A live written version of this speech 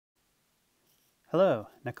Hello,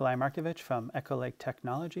 Nikolai Markovich from Echolaketech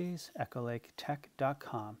Technologies,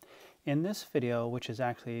 echolaketech.com. In this video, which is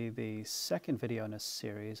actually the second video in this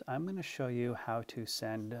series, I'm going to show you how to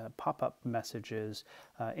send pop-up messages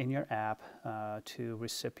in your app to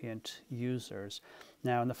recipient users.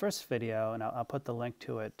 Now in the first video, and I'll put the link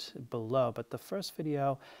to it below, but the first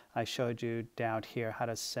video I showed you down here how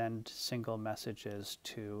to send single messages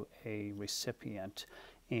to a recipient.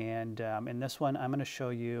 And in this one, I'm going to show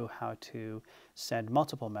you how to send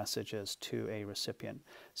multiple messages to a recipient.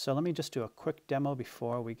 So let me just do a quick demo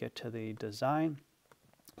before we get to the design.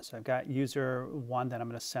 So I've got user 1 that I'm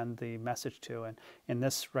going to send the message to. And in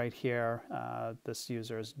this right here, this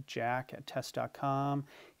user is Jack at test.com.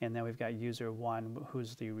 And then we've got user 1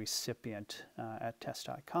 who's the recipient at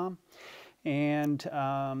test.com. And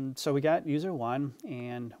so we got user 1,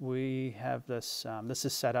 and we have this, this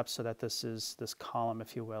is set up so that this column,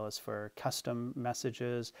 if you will, is for custom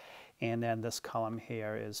messages, and then this column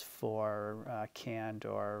here is for canned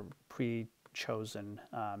or pre-chosen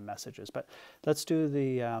messages. But let's do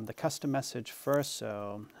the custom message first.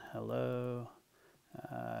 So hello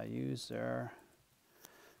user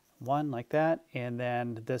 1, like that, and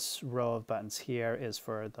then this row of buttons here is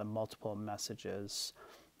for the multiple messages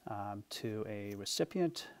to a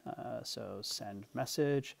recipient. So send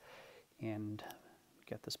message, and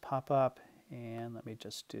get this pop-up, and let me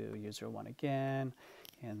just do user 1 again,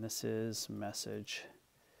 and this is message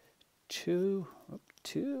 2,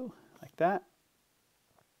 like that.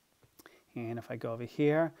 And if I go over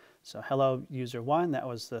here, so hello user 1, that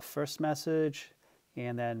was the first message,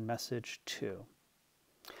 and then message 2.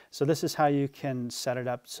 So this is how you can set it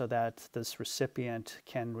up so that this recipient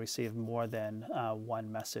can receive more than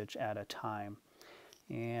one message at a time.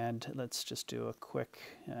 And let's just do a quick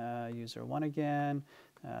user 1 again,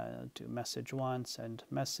 do message 1, send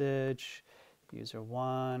message, user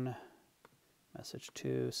 1, message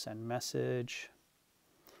 2, send message.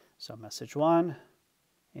 So message 1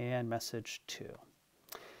 and message 2.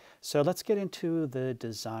 So let's get into the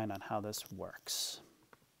design on how this works.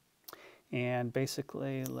 And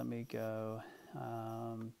basically, let me go,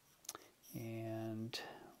 and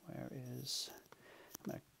where is,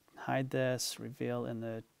 I'm going to hide this, reveal in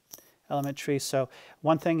the element tree. So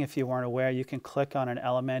one thing, if you weren't aware, you can click on an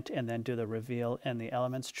element and then do the reveal in the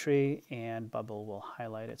elements tree, and Bubble will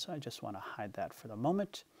highlight it. So I just want to hide that for the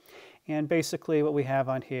moment. And basically what we have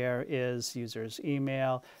on here is user's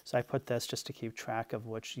email. So I put this just to keep track of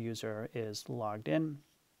which user is logged in.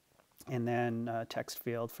 And then text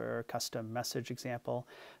field for custom message example.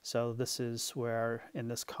 So this is where in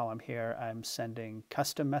this column here I'm sending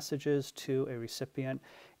custom messages to a recipient,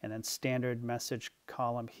 and then standard message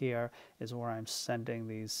column here is where I'm sending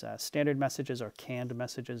these standard messages or canned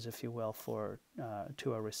messages, if you will, for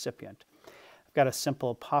to a recipient. I've got a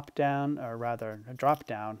simple pop down, or rather a drop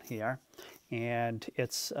down here, and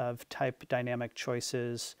it's of type dynamic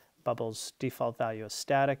choices. Bubble's default value is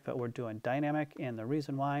static, but we're doing dynamic, and the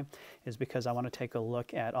reason why is because I want to take a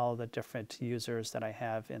look at all the different users that I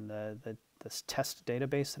have in this test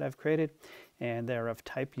database that I've created, and they're of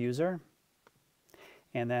type user.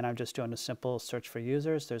 And then I'm just doing a simple search for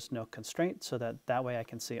users. There's no constraint, so that way I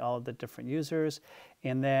can see all of the different users.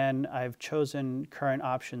 And then I've chosen current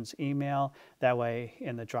options email. That way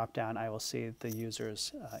in the drop-down I will see the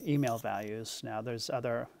user's email values. Now there's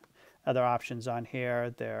other options on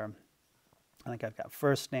here. I think I've got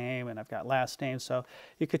first name and I've got last name, so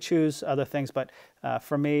you could choose other things, but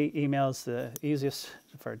for me, email is the easiest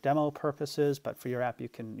for demo purposes, but for your app you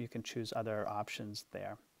can choose other options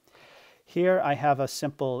there. Here I have a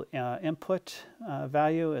simple input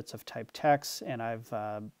value. It's of type text, and I've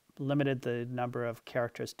limited the number of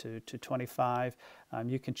characters to 25.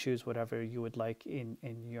 You can choose whatever you would like in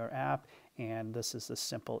your app, and this is the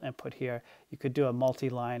simple input here. You could do a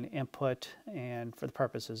multi-line input, and for the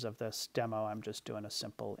purposes of this demo, I'm just doing a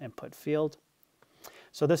simple input field.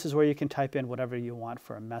 So this is where you can type in whatever you want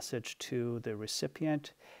for a message to the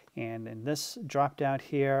recipient. And in this drop down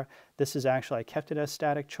here, this is actually, I kept it as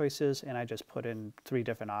static choices, and I just put in 3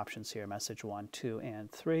 different options here, message 1, 2,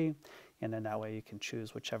 and 3. And then that way you can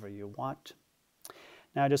choose whichever you want.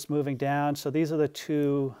 Now just moving down, so these are the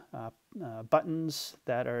 2 buttons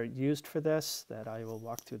that are used for this that I will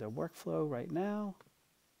walk through the workflow right now.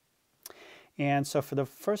 And so for the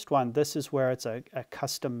first one, this is where it's a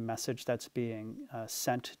custom message that's being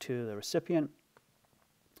sent to the recipient.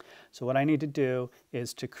 So what I need to do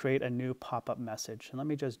is to create a new pop-up message. And let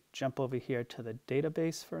me just jump over here to the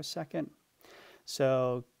database for a second.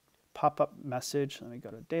 So pop-up message, let me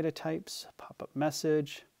go to data types, pop-up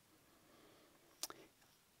message.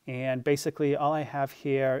 And basically all I have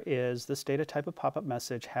here is this data type of pop-up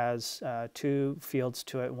message has two fields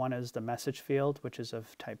to it. One is the message field, which is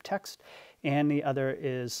of type text, and the other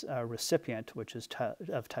is a recipient, which is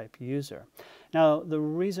of type user. Now, the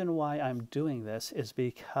reason why I'm doing this is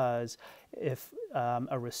because if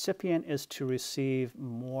a recipient is to receive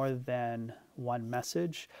more than one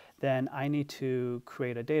message, then I need to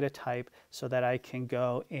create a data type so that I can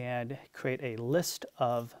go and create a list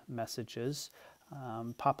of messages,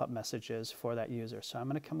 pop-up messages for that user. So I'm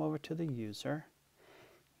going to come over to the user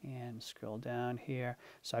and scroll down here.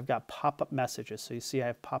 So I've got pop-up messages. So you see I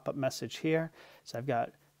have pop-up message here. So I've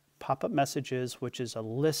got pop-up messages, which is a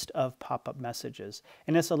list of pop-up messages.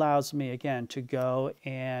 And this allows me, again, to go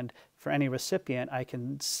and for any recipient, I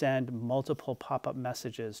can send multiple pop-up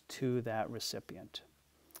messages to that recipient.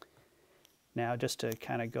 Now, just to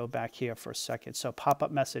kind of go back here for a second. So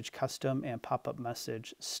pop-up message custom and pop-up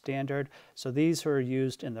message standard. So these were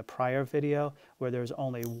used in the prior video where there's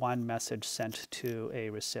only one message sent to a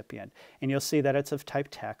recipient. And you'll see that it's of type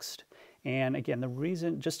text. And again, the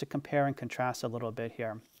reason, just to compare and contrast a little bit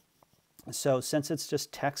here. So since it's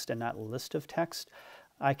just text and not list of text,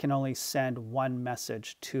 I can only send one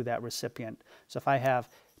message to that recipient. So if I have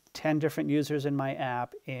 10 different users in my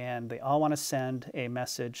app and they all want to send a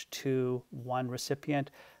message to one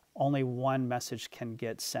recipient, only one message can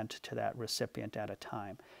get sent to that recipient at a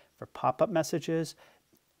time. For pop-up messages,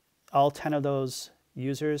 all 10 of those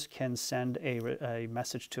users can send a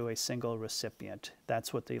message to a single recipient.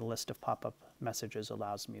 That's what the list of pop-up messages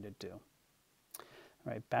allows me to do.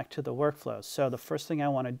 All right, back to the workflow. So the first thing I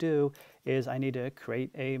want to do is I need to create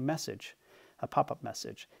a message, a pop-up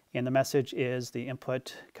message. And the message is the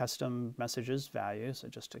input custom messages value. So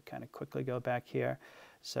just to kind of quickly go back here.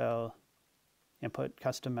 So input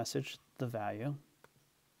custom message, the value.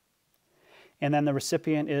 And then the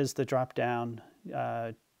recipient is the drop-down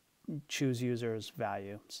choose user's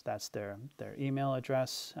value. So that's their email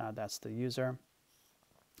address. That's the user.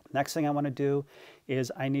 Next thing I want to do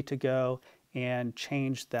is I need to go and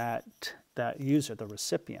change that user, the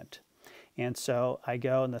recipient. And so I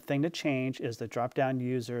go, and the thing to change is the drop-down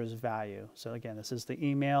user's value. So again, this is the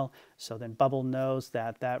email. So then Bubble knows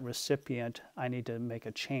that that recipient, I need to make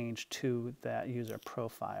a change to that user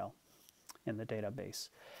profile in the database.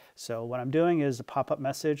 So what I'm doing is a pop-up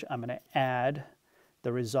message. I'm going to add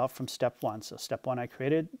the result from step one. So step one, I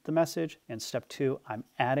created the message. And step two, I'm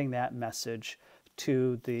adding that message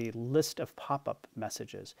to the list of pop-up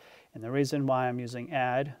messages. And the reason why I'm using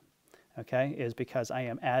add, okay, is because I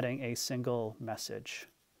am adding a single message.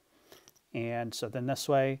 And so then this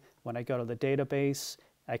way, when I go to the database,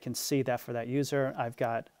 I can see that for that user, I've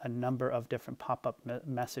got a number of different pop-up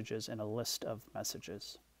messages in a list of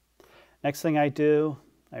messages. Next thing I do,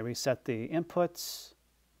 I reset the inputs,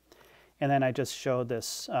 and then I just show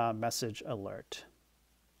this message alert.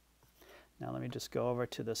 Now let me just go over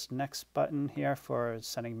to this next button here for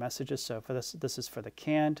sending messages. So for this is for the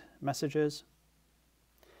canned messages.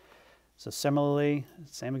 So similarly,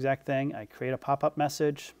 same exact thing. I create a pop-up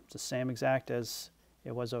message. It's the same exact as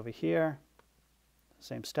it was over here.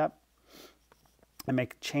 Same step. I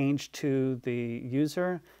make a change to the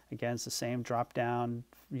user. Again, it's the same drop-down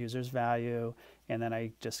user's value. And then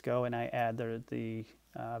I just go and I add the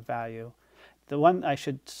value. The one I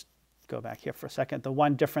should go back here for a second. The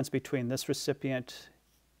one difference between this recipient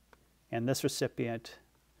and this recipient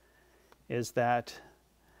is that,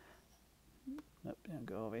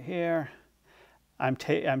 go over here, I'm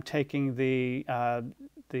taking I'm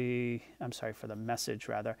sorry, for the message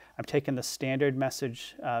rather, I'm taking the standard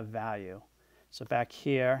message value. So back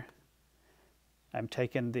here, I'm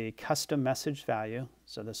taking the custom message value.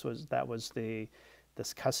 So this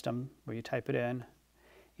custom where you type it in,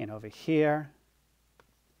 and over here,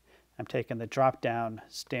 I'm taking the drop-down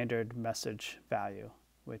standard message value,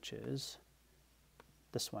 which is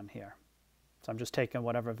this one here. So I'm just taking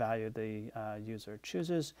whatever value the user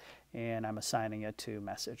chooses, and I'm assigning it to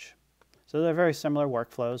message. So they're very similar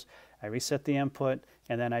workflows. I reset the input,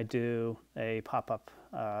 and then I do a pop-up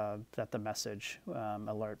that the message,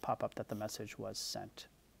 alert pop-up that the message was sent.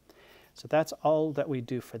 So that's all that we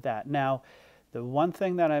do for that. Now, the one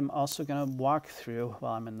thing that I'm also going to walk through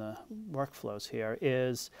while I'm in the workflows here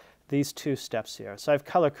is these two steps here. So I've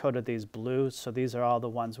color-coded these blue, so these are all the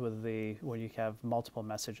ones with where you have multiple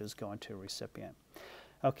messages going to a recipient.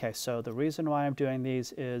 Okay, so the reason why I'm doing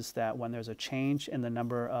these is that when there's a change in the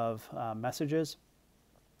number of messages,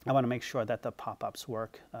 I want to make sure that the pop-ups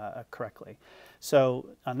work correctly. So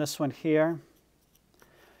on this one here,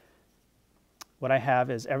 what I have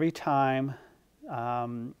is every time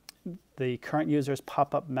the current user's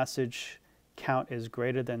pop-up message count is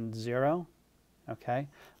greater than 0, Okay,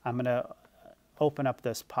 I'm going to open up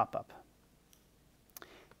this pop-up.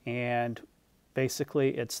 And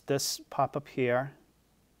basically it's this pop-up here,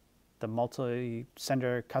 the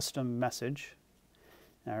multi-sender custom message.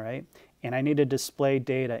 All right, and I need to display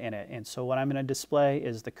data in it. And so what I'm going to display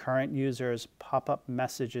is the current user's pop-up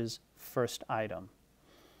messages first item.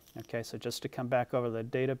 Okay, so just to come back over the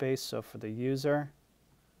database, so for the user,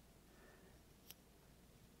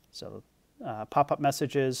 so pop-up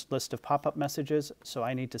messages, list of pop-up messages, so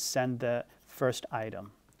I need to send the first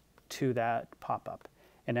item to that pop-up,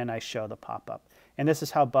 and then I show the pop-up. And this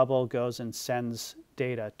is how Bubble goes and sends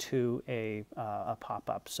data to a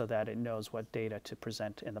pop-up so that it knows what data to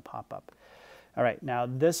present in the pop-up. All right, now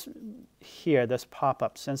this here, this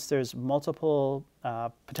pop-up, since there's multiple,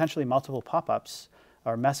 potentially multiple pop-ups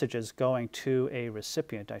or messages going to a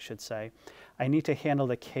recipient, I should say, I need to handle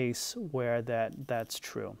the case where that's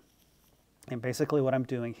true. And basically what I'm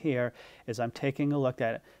doing here is I'm taking a look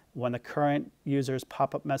at when the current user's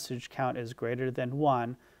pop-up message count is greater than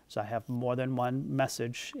 1, so I have more than one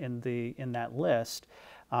message in that list,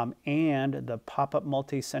 and the pop-up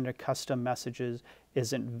multi-sender custom messages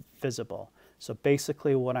isn't visible. So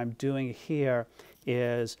basically what I'm doing here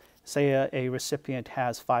is, say a recipient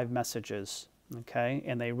has 5 messages, okay,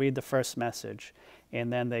 and they read the first message,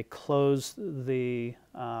 and then they close the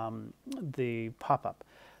pop-up.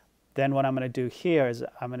 Then what I'm going to do here is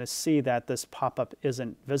I'm going to see that this pop-up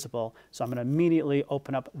isn't visible, so I'm going to immediately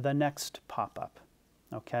open up the next pop-up.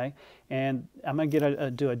 Okay, and I'm going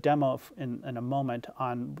to do a demo in a moment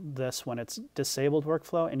on this when it's disabled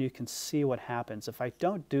workflow, and you can see what happens. If I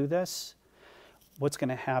don't do this, what's going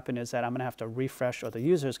to happen is that I'm going to have to refresh, or the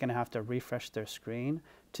user is going to have to refresh their screen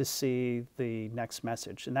to see the next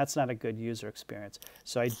message, and that's not a good user experience.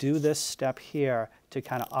 So I do this step here to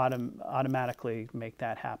kind of automatically make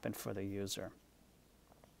that happen for the user.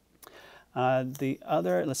 The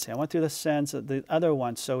other, let's see, I went through the sends, the other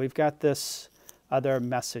one, so we've got this other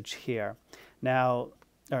message here. Now,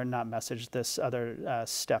 or not message, this other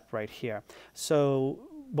step right here. So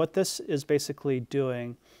what this is basically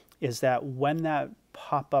doing is that when that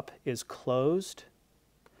pop-up is closed,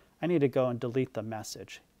 I need to go and delete the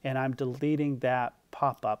message. And I'm deleting that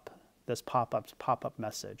pop-up, this pop-up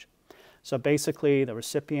message. So basically the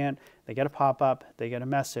recipient, they get a pop-up, they get a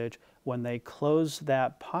message. When they close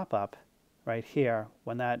that pop-up right here,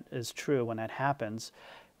 when that is true, when that happens,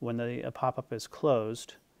 when the pop-up is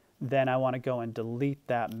closed, then I want to go and delete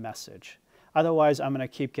that message. Otherwise, I'm going to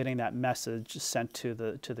keep getting that message sent to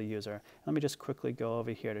the user. Let me just quickly go over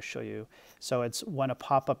here to show you. So it's when a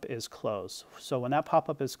pop-up is closed. So when that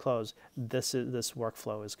pop-up is closed, this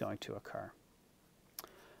workflow is going to occur.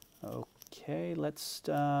 Okay, let's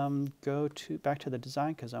go back to the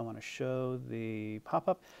design because I want to show the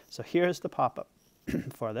pop-up. So here's the pop-up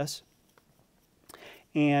for this.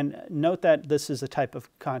 And note that this is a type of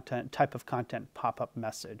content pop-up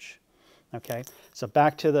message. Okay, so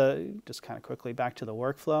back to just kind of quickly back to the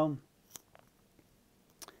workflow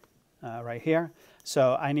right here.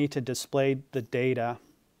 So I need to display the data,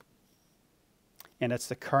 and it's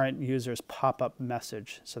the current user's pop-up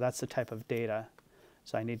message. So that's the type of data.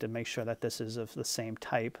 So I need to make sure that this is of the same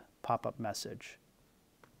type, pop-up message.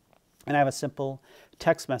 And I have a simple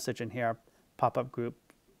text message in here, pop-up group,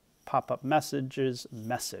 pop-up messages,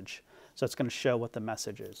 message. So it's going to show what the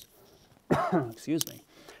message is. Excuse me.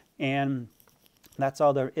 And that's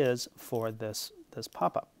all there is for this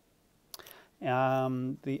pop-up.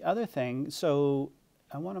 The other thing, so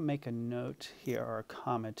I want to make a note here or a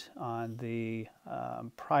comment on the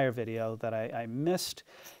prior video that I missed,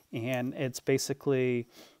 and it's basically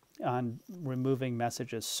on removing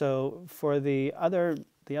messages. So for the other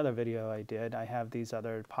video I did, I have these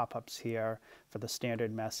other pop-ups here for the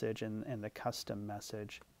standard message and the custom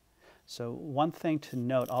message. So one thing to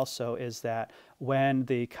note also is that when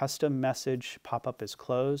the custom message pop-up is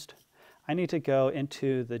closed, I need to go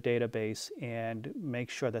into the database and make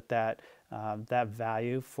sure that that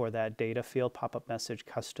value for that data field, pop-up message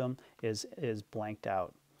custom, is blanked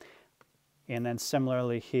out. And then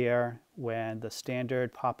similarly here, when the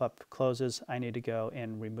standard pop-up closes, I need to go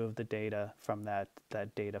and remove the data from that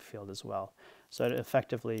data field as well. So it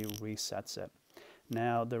effectively resets it.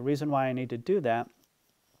 Now, the reason why I need to do that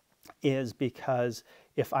is because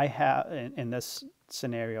if I have, in this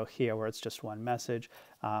scenario here where it's just one message,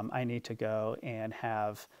 I need to go and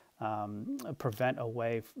have prevent a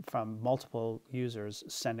way from multiple users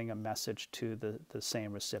sending a message to the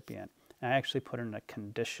same recipient. And I actually put in a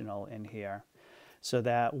conditional in here so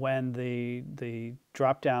that when the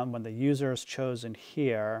drop down, when the user is chosen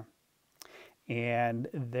here and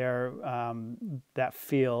that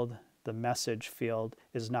field the message field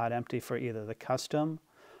is not empty for either the custom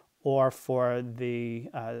or for the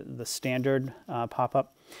standard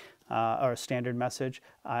pop-up or standard message.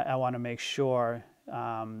 I want to make sure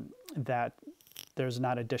that there's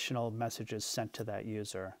not additional messages sent to that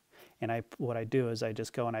user. And what I do is I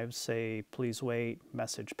just go and I say, please wait,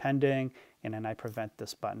 message pending, and then I prevent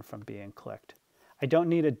this button from being clicked. I don't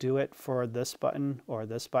need to do it for this button or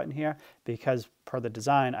this button here, because per the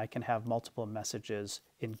design, I can have multiple messages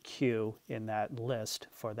in queue in that list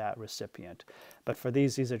for that recipient. But for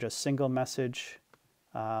these are just single message.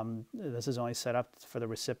 This is only set up for the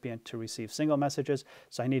recipient to receive single messages,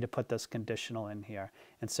 so I need to put this conditional in here.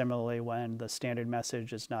 And similarly, when the standard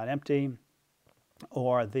message is not empty,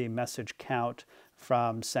 or the message count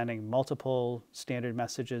from sending multiple standard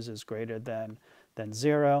messages is greater than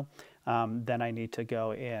 0, then I need to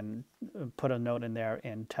go and put a note in there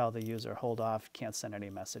and tell the user, hold off, can't send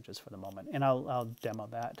any messages for the moment. And I'll demo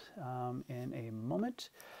that in a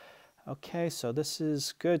moment. Okay, so this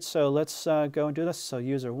is good. So let's go and do this. So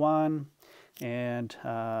user 1 and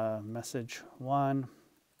message 1,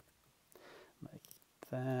 like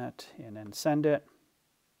that, and then send it.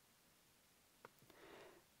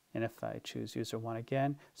 And if I choose user 1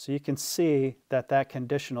 again, so you can see that that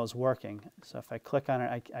conditional is working. So if I click on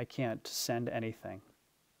it, I can't send anything.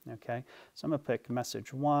 Okay, so I'm going to pick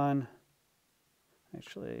message 1,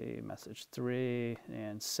 actually message 3,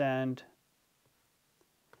 and send.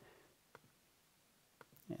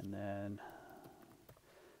 And then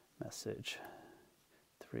message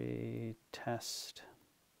 3, test,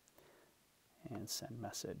 and send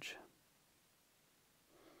message,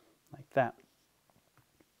 like that.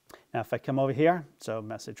 Now if I come over here, so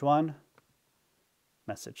message 1,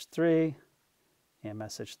 message 3, and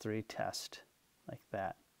message 3 test, like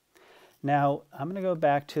that. Now I'm going to go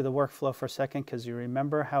back to the workflow for a second, because you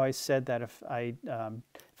remember how I said that if I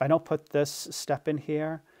don't put this step in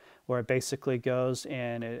here, where it basically goes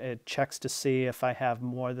and it checks to see if I have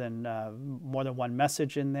more than one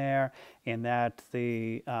message in there, and that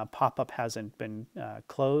the pop-up hasn't been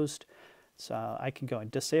closed. So I can go and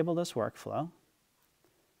disable this workflow.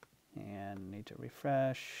 And need to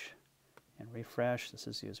refresh and refresh. This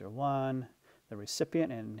is user 1, the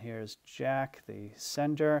recipient, and here's Jack, the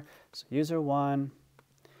sender. So user 1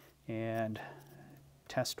 and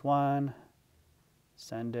test 1,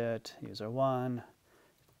 send it, user 1,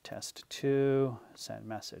 test 2, send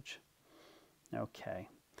message. Okay,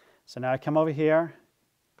 so now I come over here,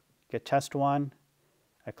 get test 1,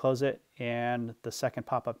 I close it, and the second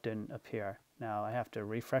pop-up didn't appear. Now I have to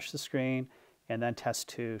refresh the screen, and then test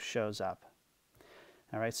 2 shows up.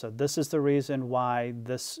 All right, so this is the reason why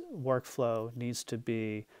this workflow needs to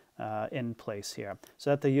be in place here,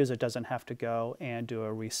 so that the user doesn't have to go and do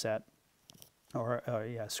a reset or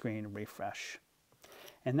screen refresh.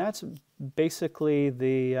 And that's basically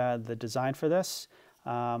the design for this.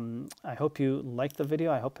 I hope you liked the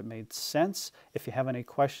video. I hope it made sense. If you have any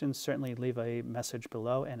questions, certainly leave a message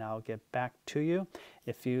below and I'll get back to you.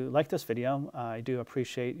 If you like this video, I do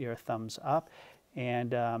appreciate your thumbs up.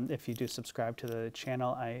 And if you do subscribe to the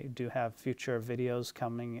channel, I do have future videos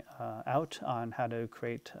coming out on how to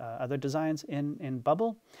create other designs in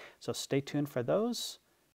Bubble. So stay tuned for those.